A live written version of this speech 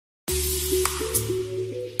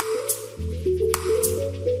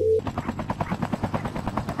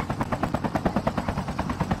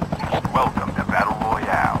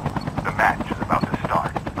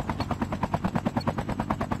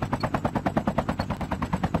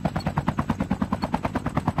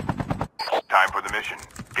mission.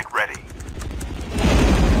 Get ready.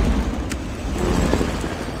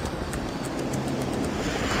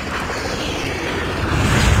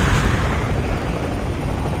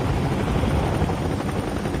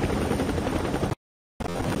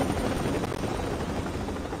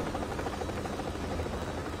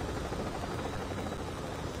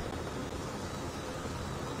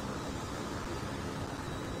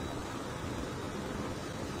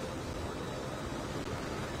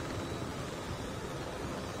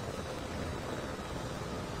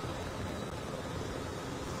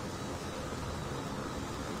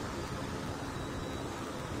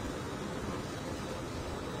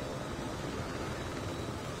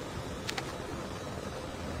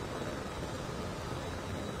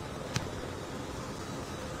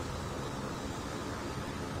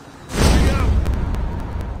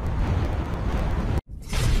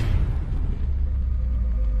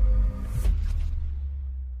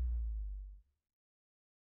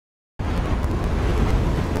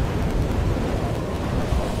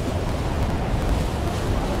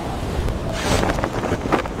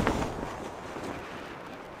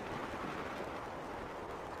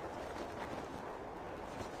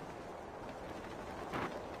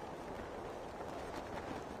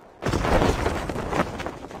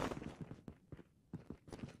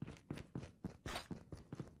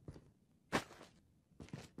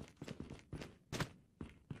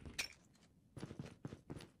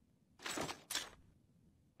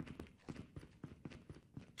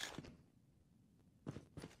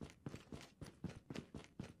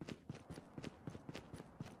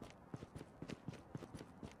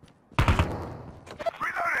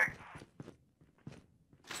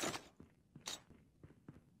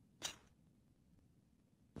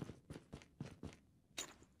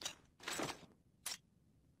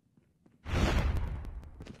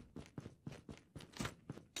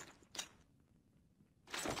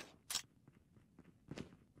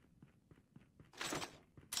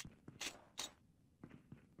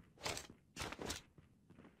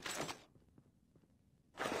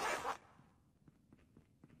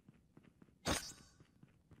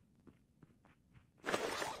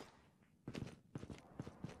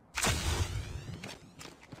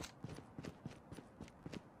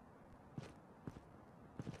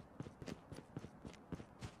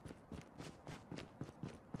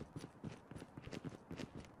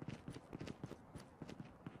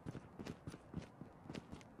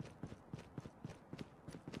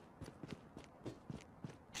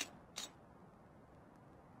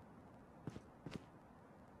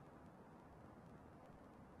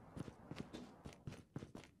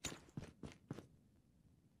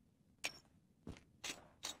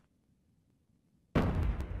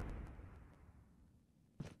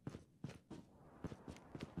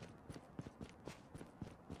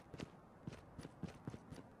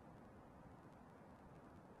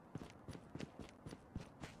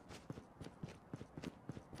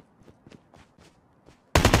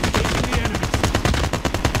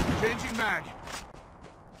 Changing mag.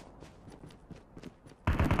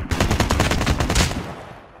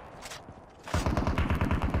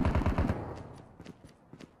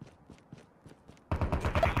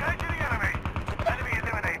 Engaging the enemy. Enemy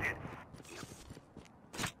eliminated.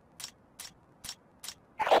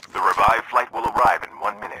 The revived flight will arrive in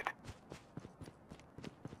 1 minute.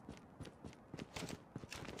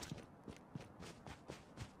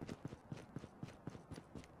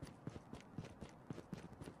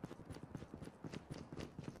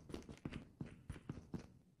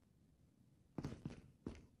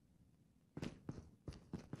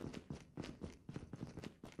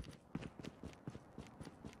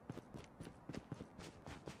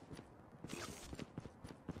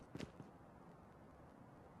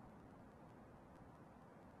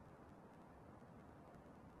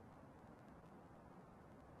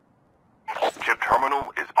 Chip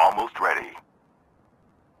terminal is almost ready.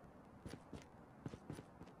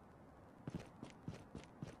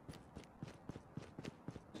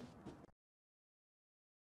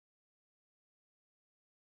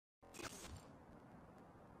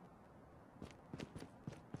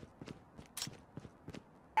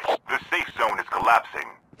 The safe zone is collapsing.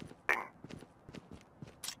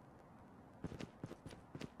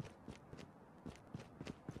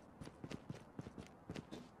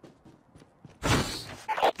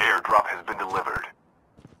 Airdrop has been delivered.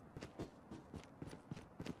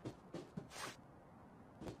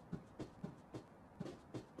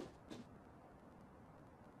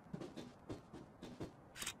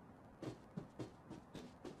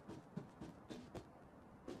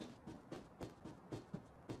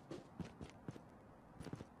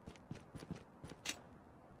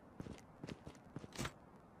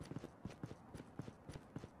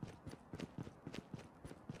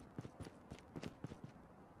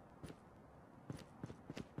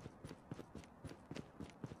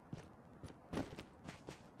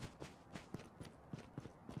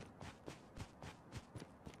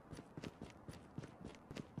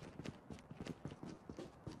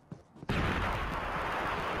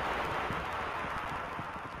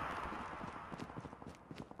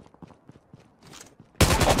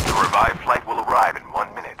 revived flight will arrive in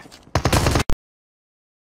 1 minute.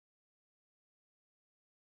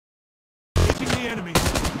 Hitting the enemy.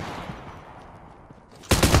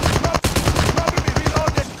 Cover me,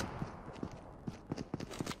 reloading.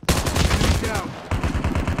 Enemy down.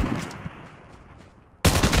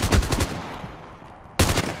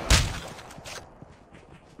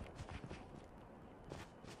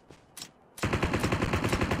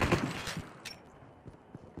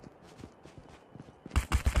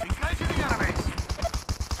 Engaging the enemies.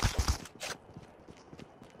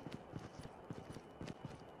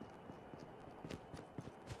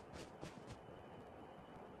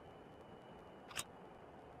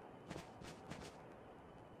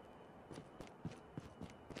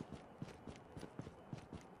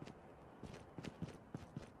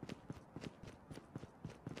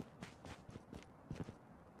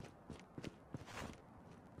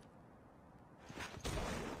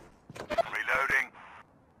 Reloading.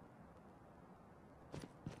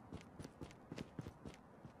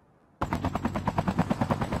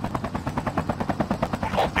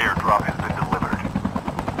 Airdrop has been delivered.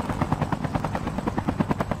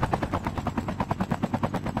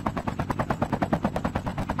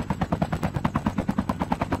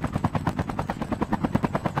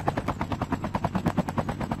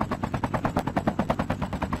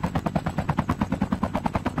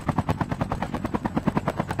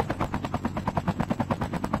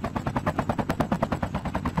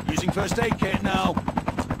 Using first aid kit now.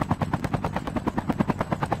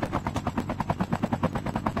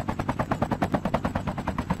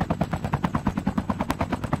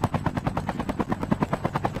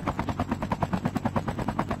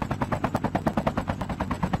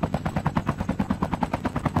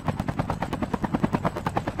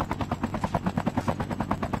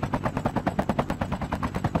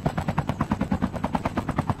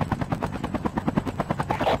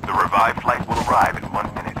 The revived flight will arrive in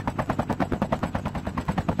 1 minute.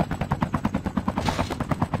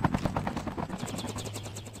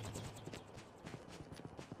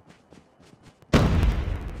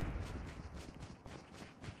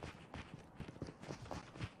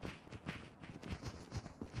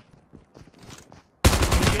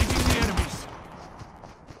 Engaging the enemies.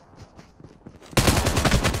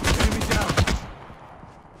 Enemy down.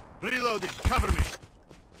 Reloading. Cover me.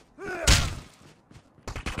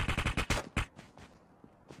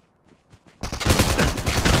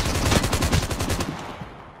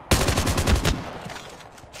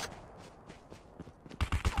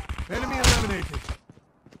 Enemy eliminated.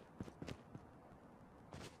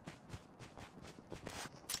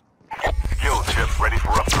 Skill chip ready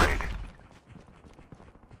for upgrade.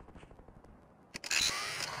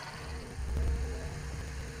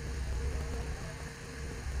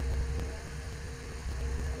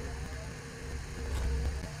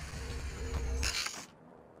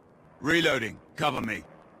 Reloading. Cover me.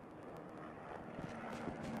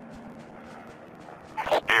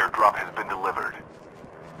 Airdrop has been delivered.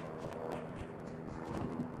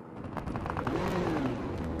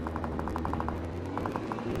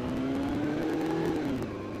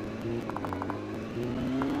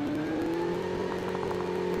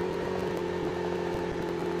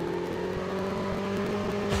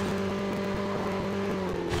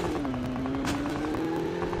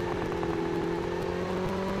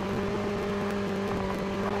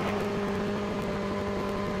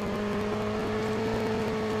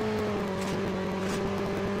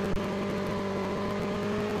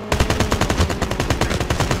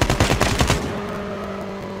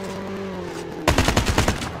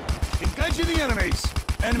 Engaging the enemies.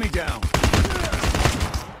 Enemy down.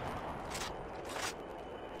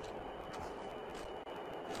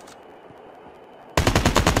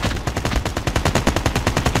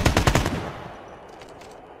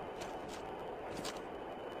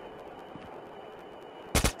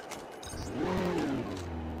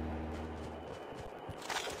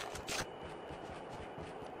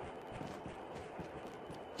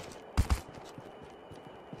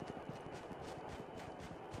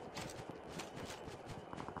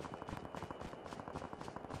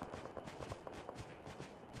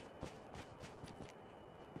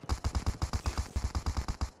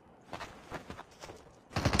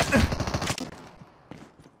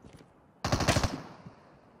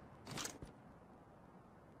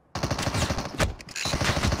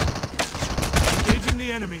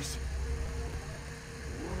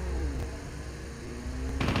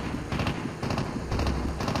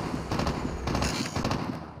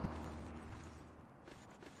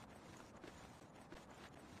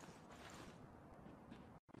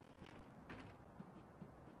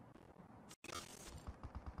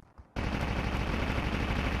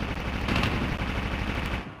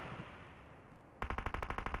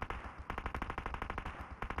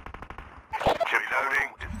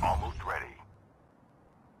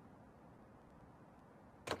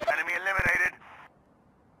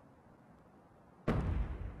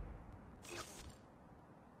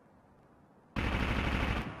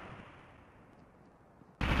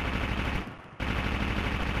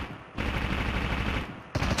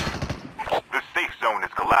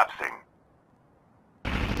 collapsing.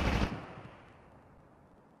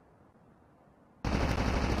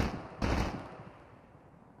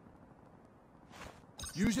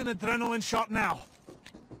 Use an adrenaline shot now.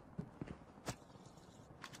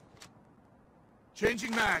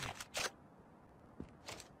 Changing mag.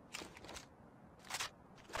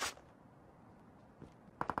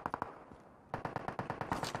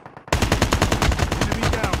 Enemy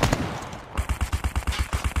down.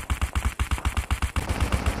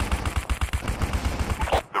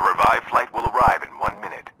 The revived flight will arrive in 1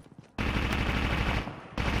 minute.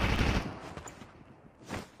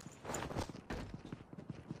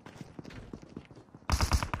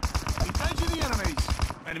 Engaging the enemies.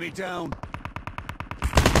 Enemy down.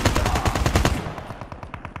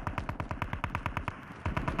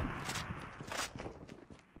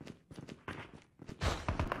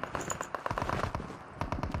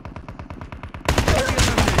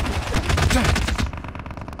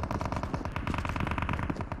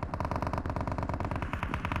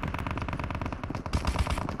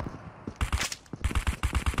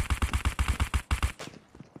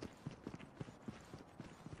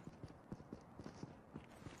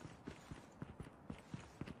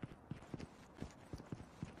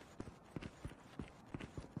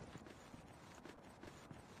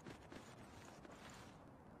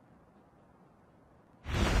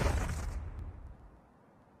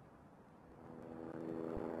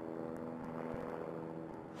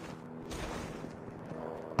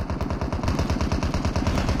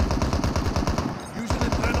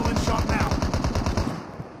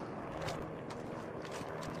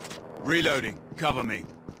 Reloading. Cover me.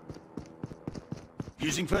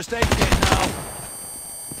 Using first aid kit now.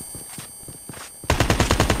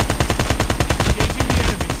 Engaging the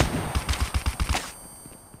enemies.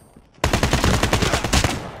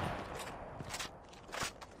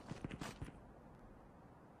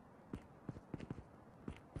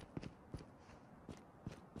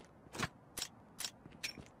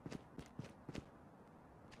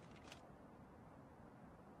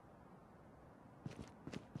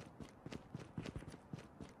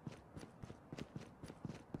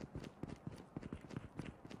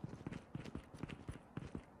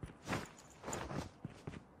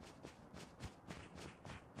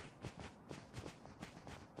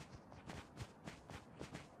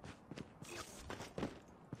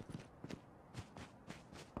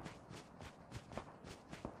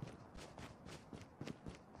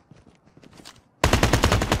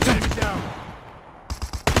 Down.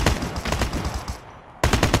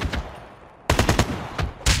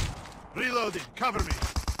 Reloading. Cover me.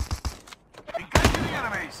 Engaging the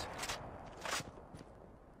enemies.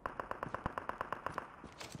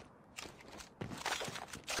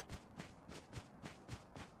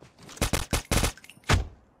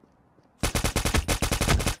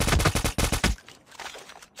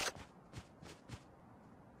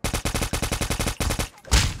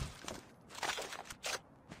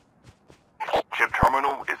 Chip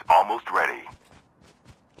terminal is almost ready.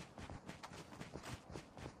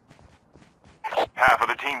 Half of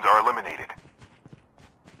the teams are eliminated.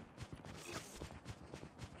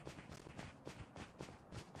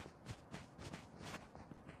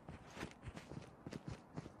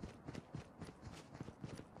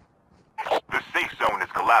 The safe zone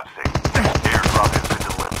is collapsing. Airdrop has been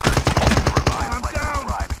delivered. I'm down.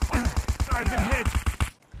 I've been hit.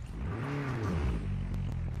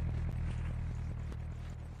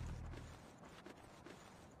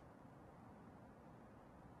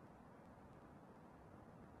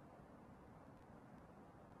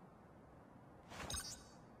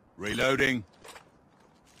 Reloading.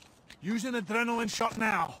 Use an adrenaline shot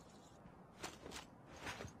now.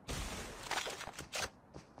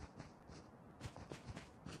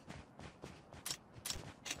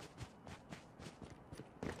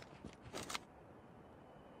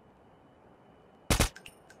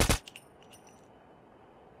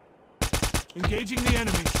 Engaging the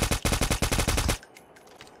enemy.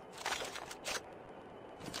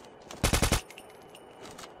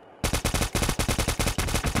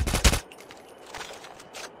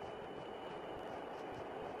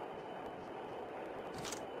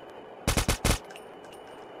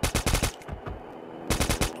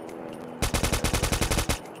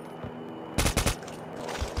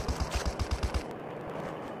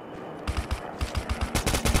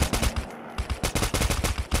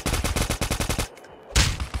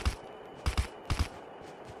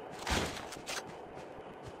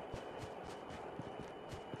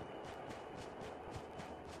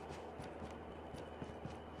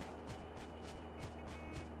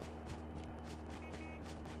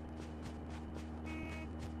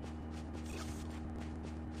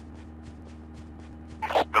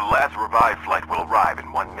 The last revived flight will arrive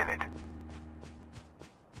in 1 minute.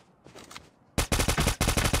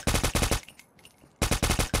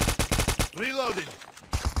 Reloading.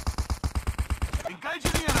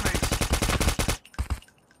 Engaging the enemies.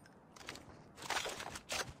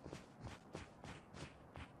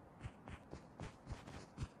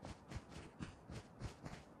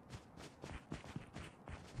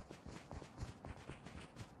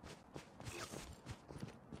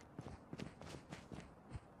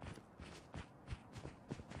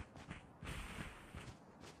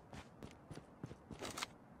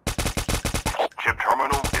 Chip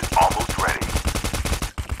terminal is almost ready.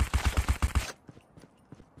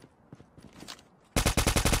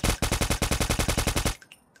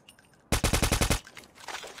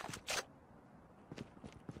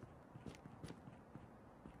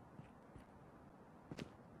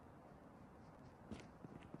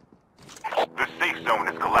 The safe zone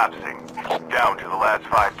is collapsing. Down to the last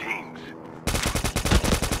 5 teams.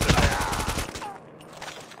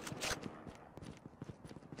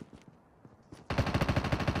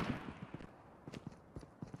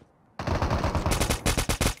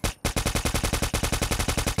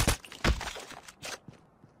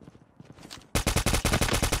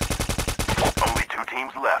 Only 2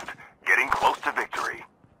 teams left. Getting close to victory.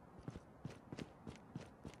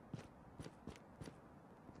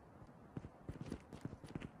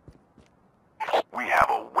 We have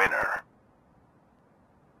a winner.